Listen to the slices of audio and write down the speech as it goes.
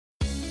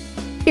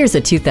Here's a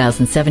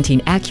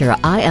 2017 Acura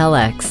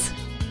ILX.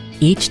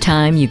 Each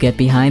time you get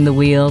behind the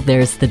wheel,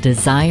 there's the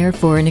desire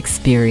for an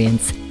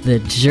experience, the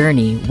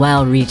journey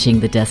while reaching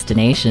the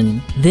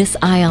destination. This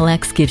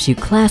ILX gives you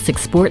classic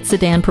sport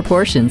sedan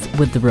proportions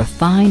with the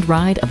refined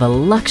ride of a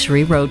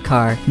luxury road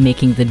car,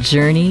 making the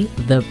journey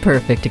the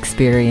perfect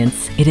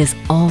experience. It is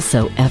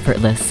also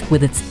effortless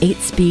with its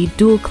 8-speed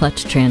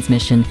dual-clutch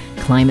transmission,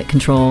 climate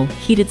control,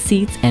 heated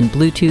seats, and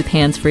Bluetooth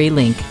hands-free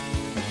link.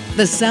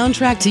 The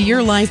soundtrack to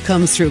your life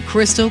comes through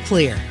crystal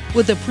clear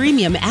with the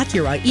premium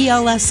Acura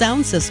ELS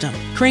sound system.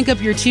 Crank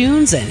up your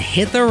tunes and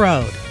hit the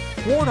road.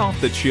 Ward off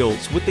the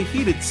chills with the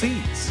heated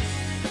seats.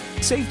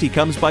 Safety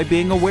comes by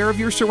being aware of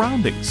your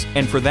surroundings,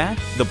 and for that,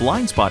 the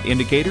blind spot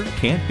indicator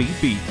can't be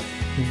beat.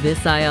 This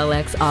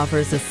ILX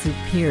offers a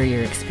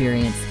superior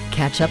experience.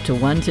 Catch up to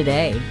one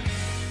today.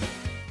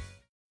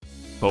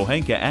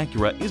 Pohanka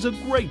Acura is a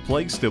great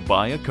place to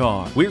buy a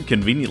car. We're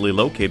conveniently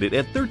located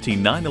at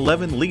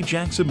 13911 Lee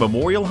Jackson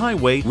Memorial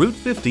Highway, Route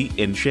 50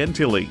 in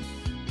Chantilly.